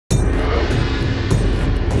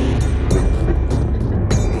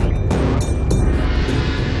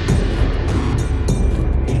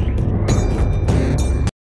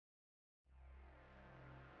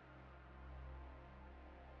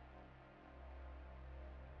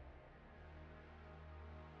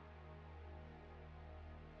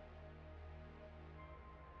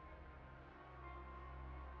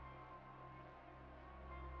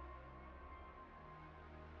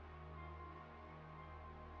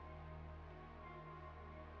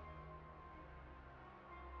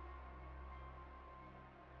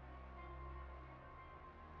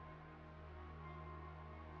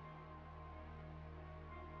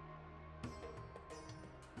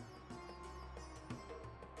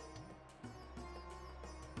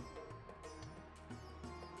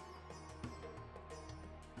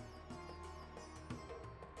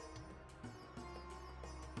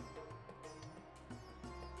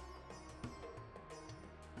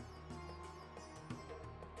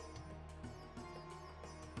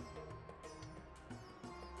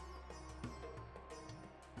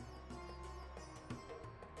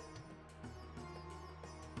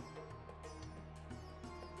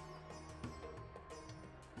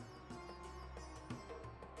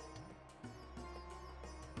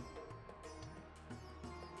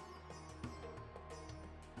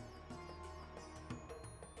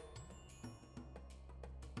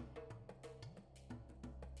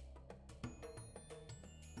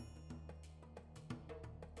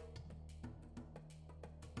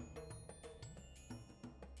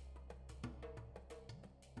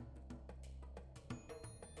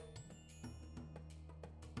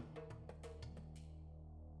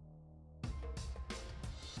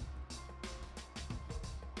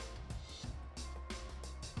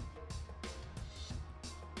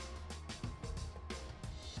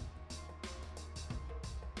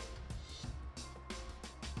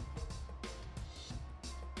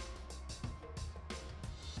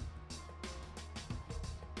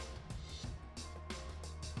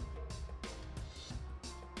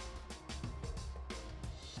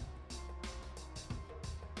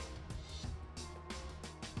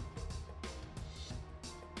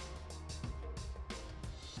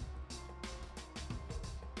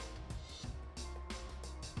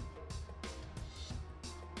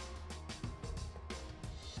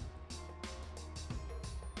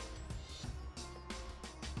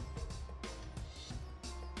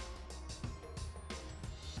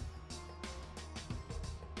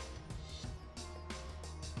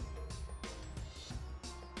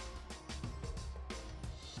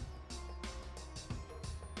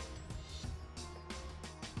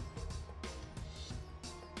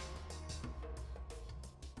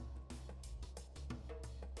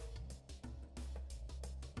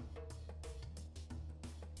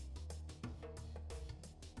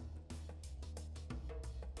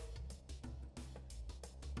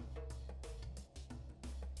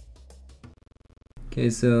Okay,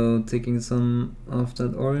 so taking some of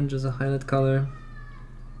that orange as a highlight color.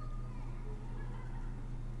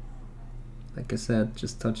 Like I said,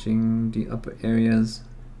 just touching the upper areas.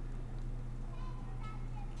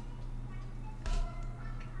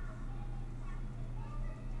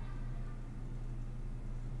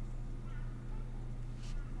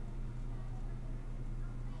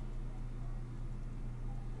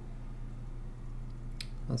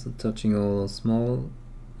 Also touching all those small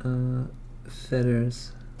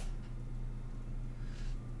feathers.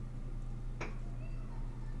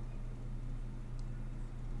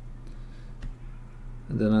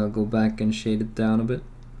 And then I'll go back and shade it down a bit.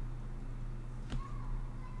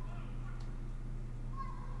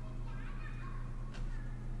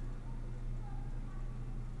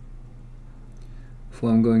 So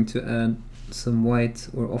I'm going to add some white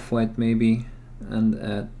or off-white maybe, and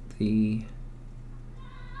add the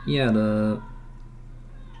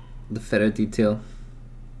feather detail.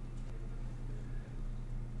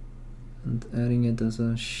 And adding it as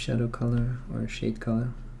a shadow color or a shade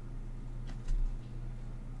color.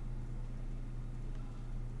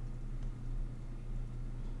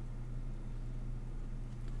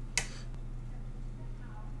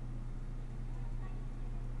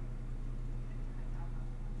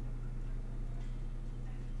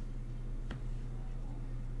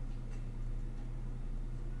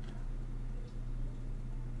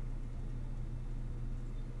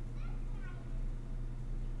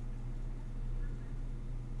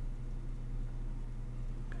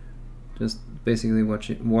 Just basically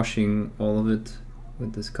washing all of it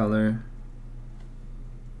with this color.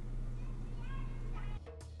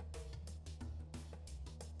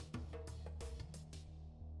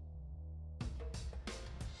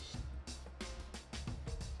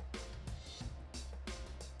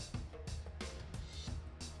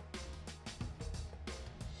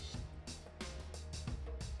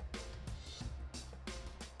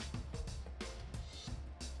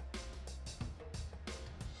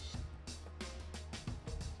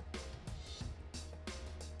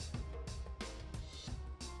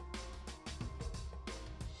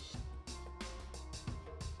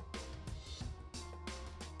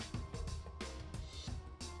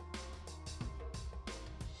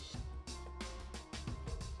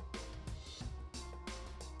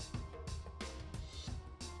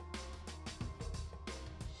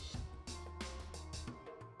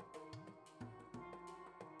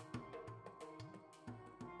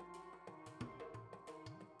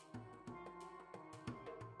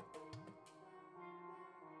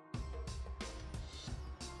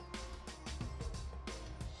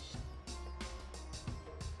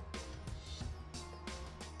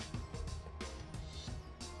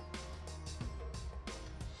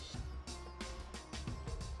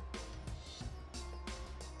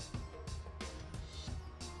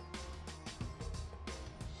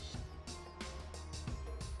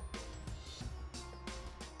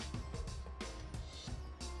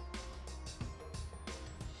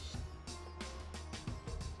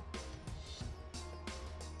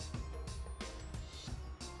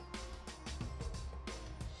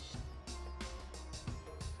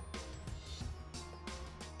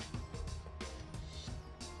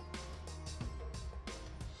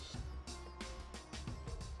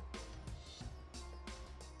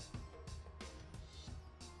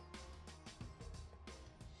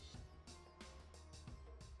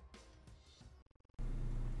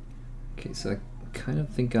 Okay, so I kind of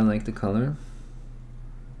think I like the color.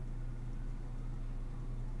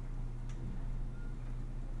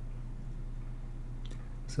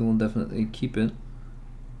 So we'll definitely keep it.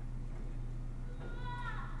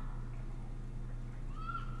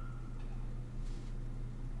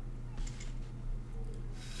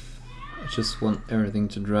 I just want everything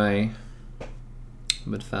to dry a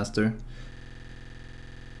bit faster.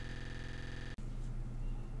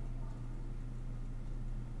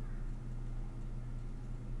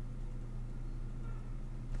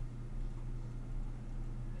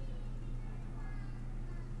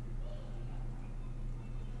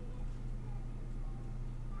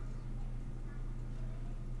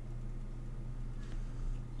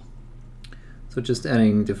 So just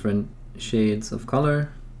adding different shades of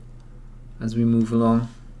color as we move along.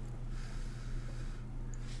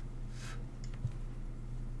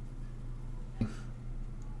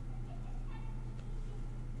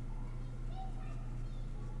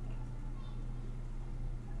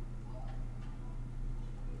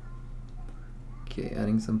 Okay,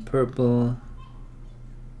 adding some purple.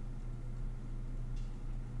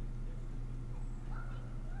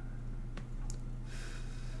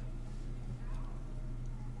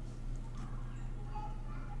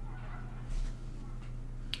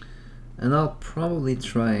 And I'll probably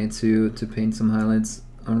try to paint some highlights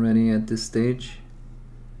already at this stage.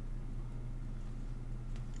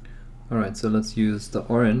 Alright, so let's use the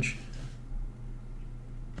orange.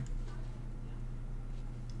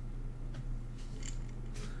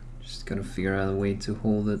 Just gotta figure out a way to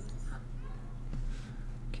hold it.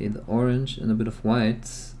 Okay, the orange and a bit of white,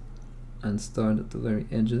 and start at the very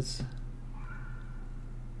edges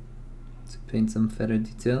to paint some feather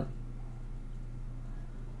detail.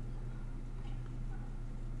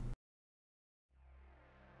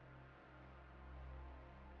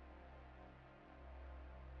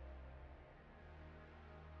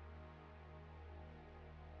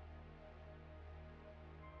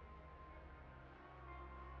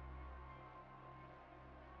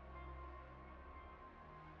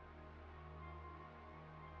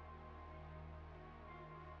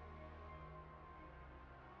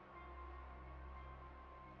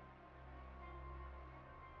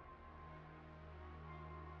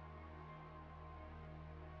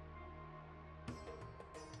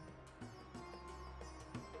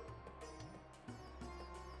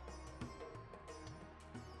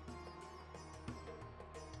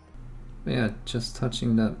 Yeah, just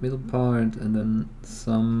touching that middle part and then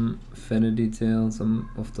some feather detail, some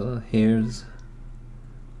of the hairs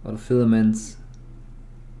or the filaments.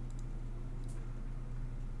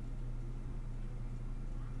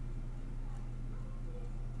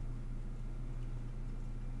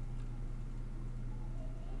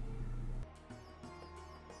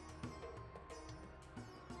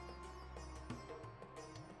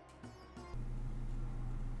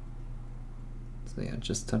 So yeah,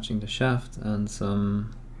 just touching the shaft and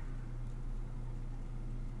some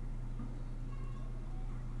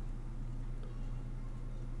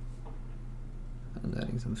and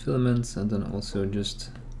adding some filaments, and then also just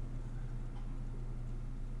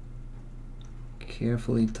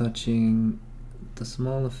carefully touching the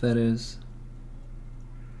smaller feathers.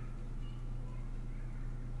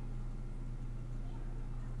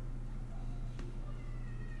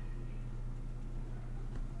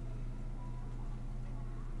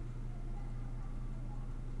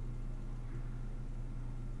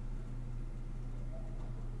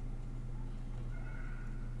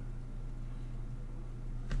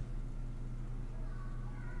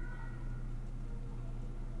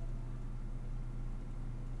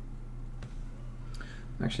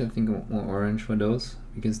 Actually, I think I want more orange for those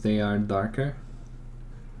because they are darker.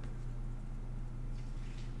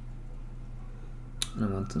 And I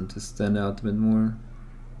want them to stand out a bit more,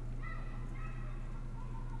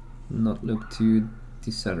 not look too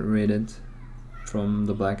desaturated from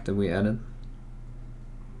the black that we added.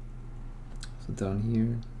 So down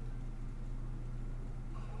here.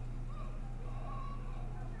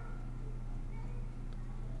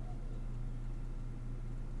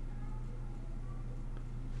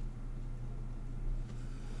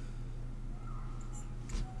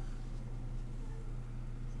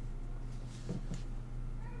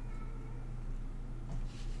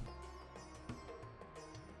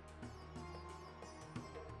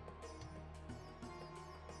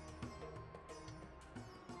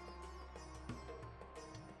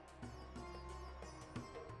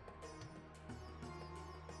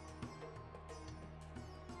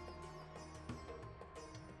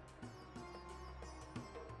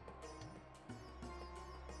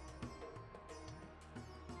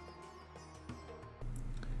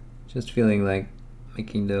 Just feeling like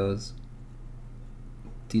making those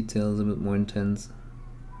details a bit more intense.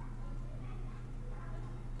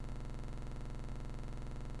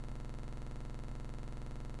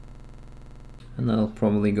 And I'll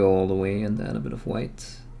probably go all the way and add a bit of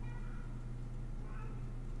white,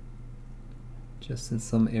 just in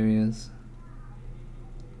some areas.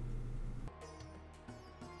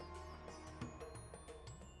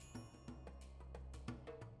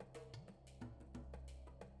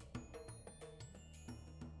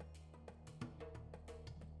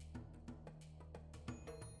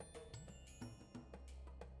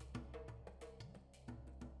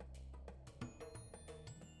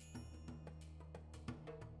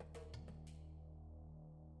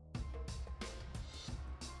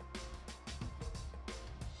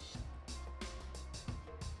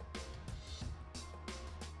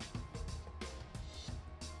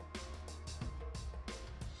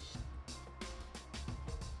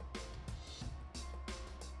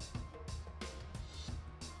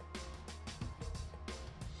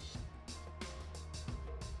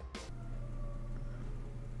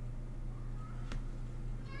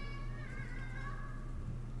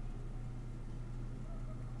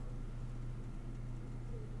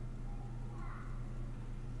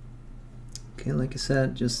 Okay, like I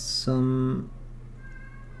said, just some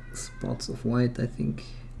spots of white, I think.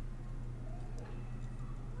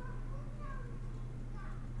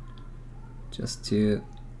 Just to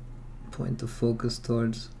point the focus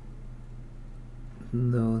towards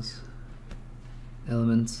those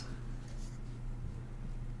elements.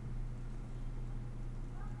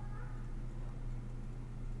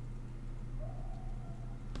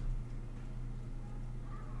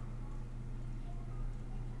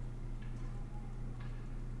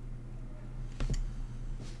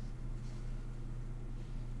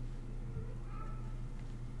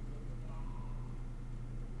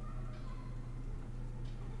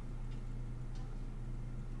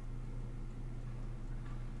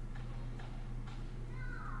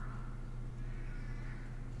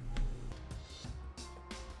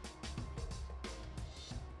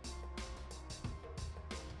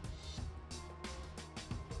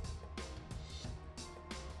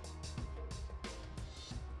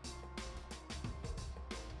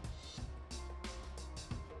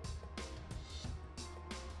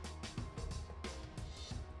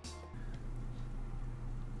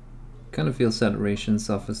 Kind of feel saturation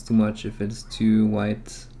suffers too much if it's too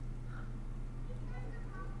white.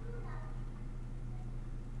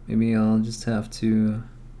 Maybe I'll just have to,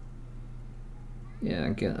 yeah,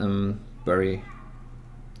 bury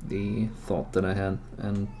the thought that I had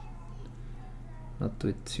and not do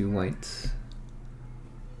it too white.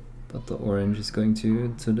 But the orange is going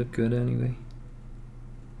to look good anyway.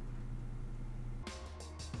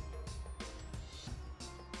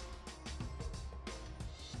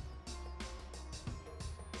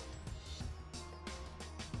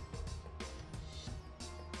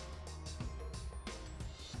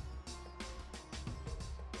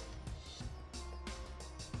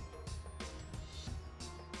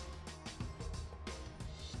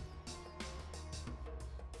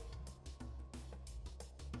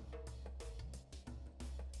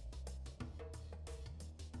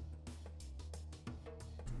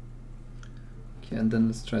 Okay, and then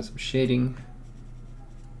let's try some shading.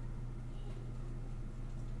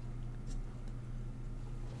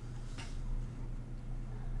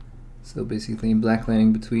 So basically black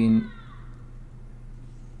lining between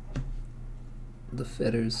the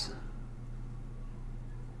feathers.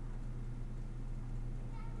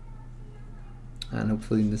 And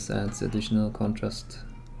hopefully this adds additional contrast.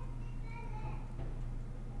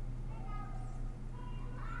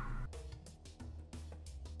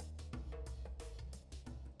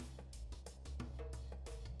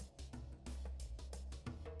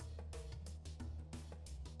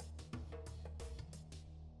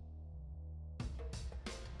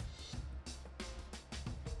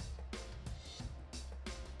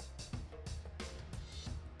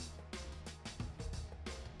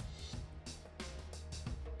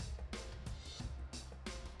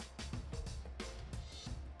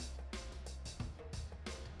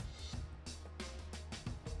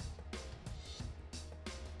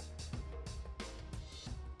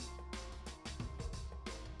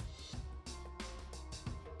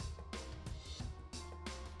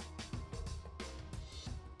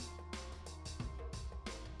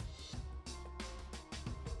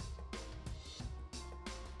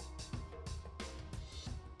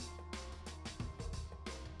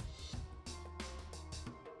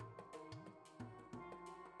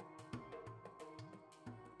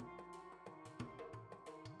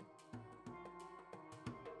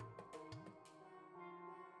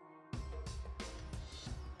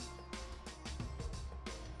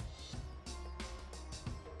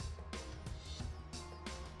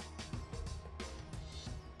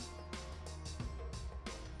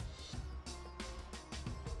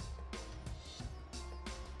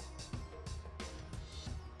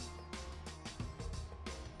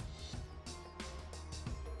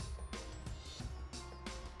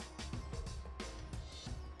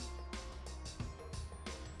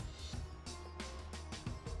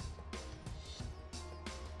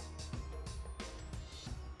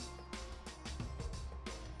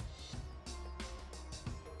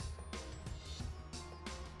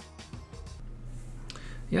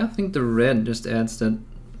 Yeah, I think the red just adds that,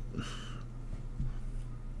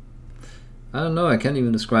 I don't know, I can't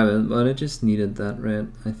even describe it, but it just needed that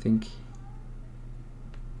red, I think.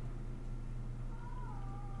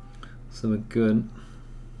 So we're good,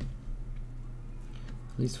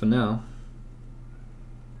 at least for now.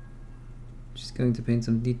 Just going to paint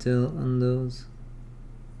some detail on those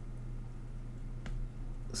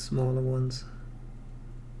smaller ones.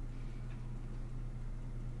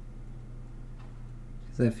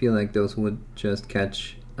 Because I feel like those would just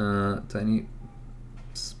catch a tiny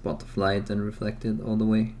spot of light and reflect it all the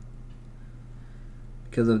way.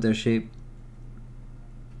 because of their shape.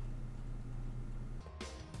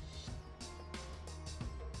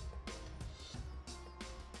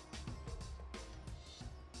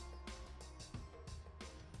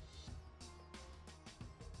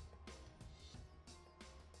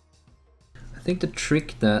 I think the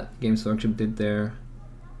trick that Games Workshop did there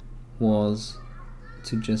was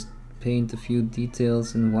to just paint a few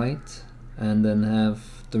details in white and then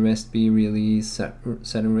have the rest be really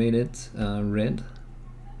saturated red.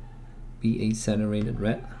 Be a saturated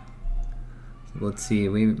red. So let's see,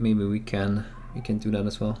 maybe we can do that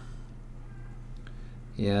as well.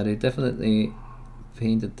 Yeah, they definitely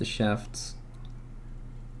painted the shafts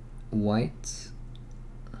white.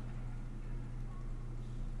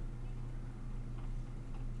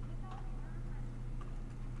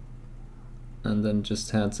 And then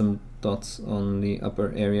just had some dots on the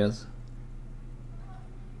upper areas.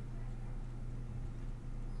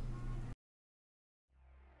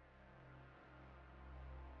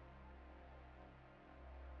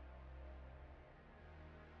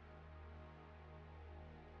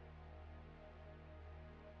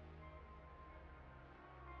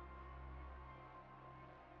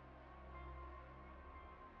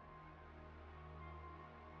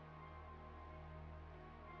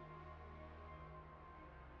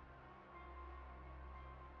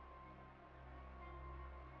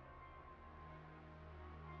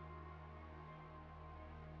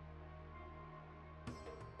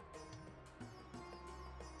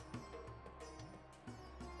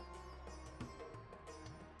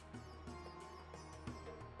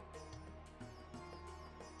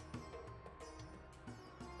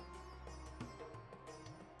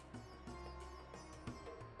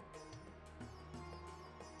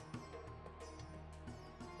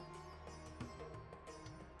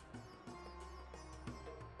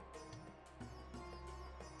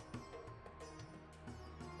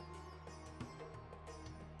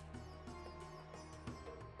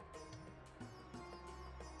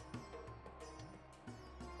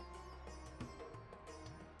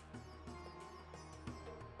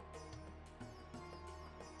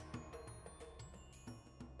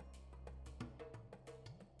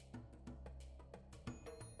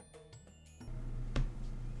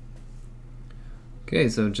 Okay,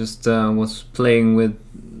 so just was playing with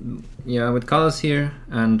colors here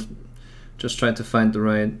and just tried to find the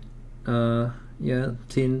right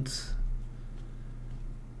tint.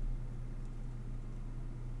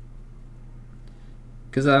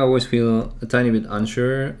 Because I always feel a tiny bit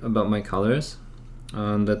unsure about my colors.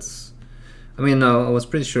 I was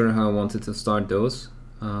pretty sure how I wanted to start those,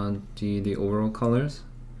 the overall colors,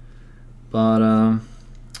 but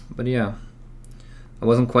yeah. I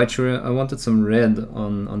wasn't quite sure. I wanted some red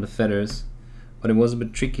on the feathers, but it was a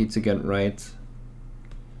bit tricky to get right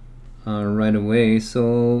away.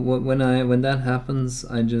 So when that happens,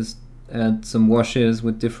 I just add some washes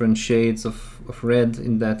with different shades of red.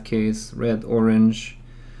 In that case, red, orange,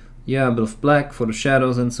 a bit of black for the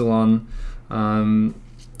shadows and so on.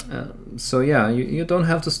 So yeah, you don't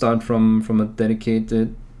have to start from a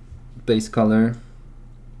dedicated base color.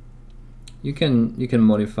 You can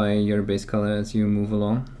modify your base color as you move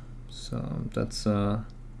along. So that's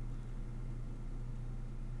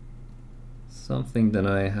something that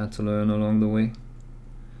I had to learn along the way.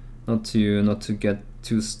 Not to get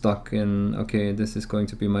too stuck in, okay, this is going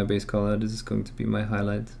to be my base color, this is going to be my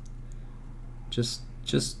highlight. Just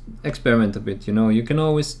experiment a bit, you know. You can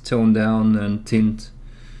always tone down and tint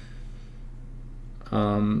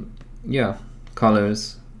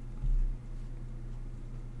colors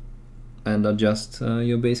and adjust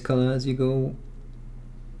your base color as you go.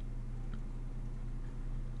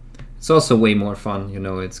 It's also way more fun, you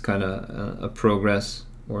know. It's kind of a progress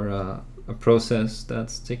or a process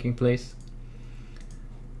that's taking place,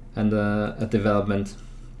 and a development.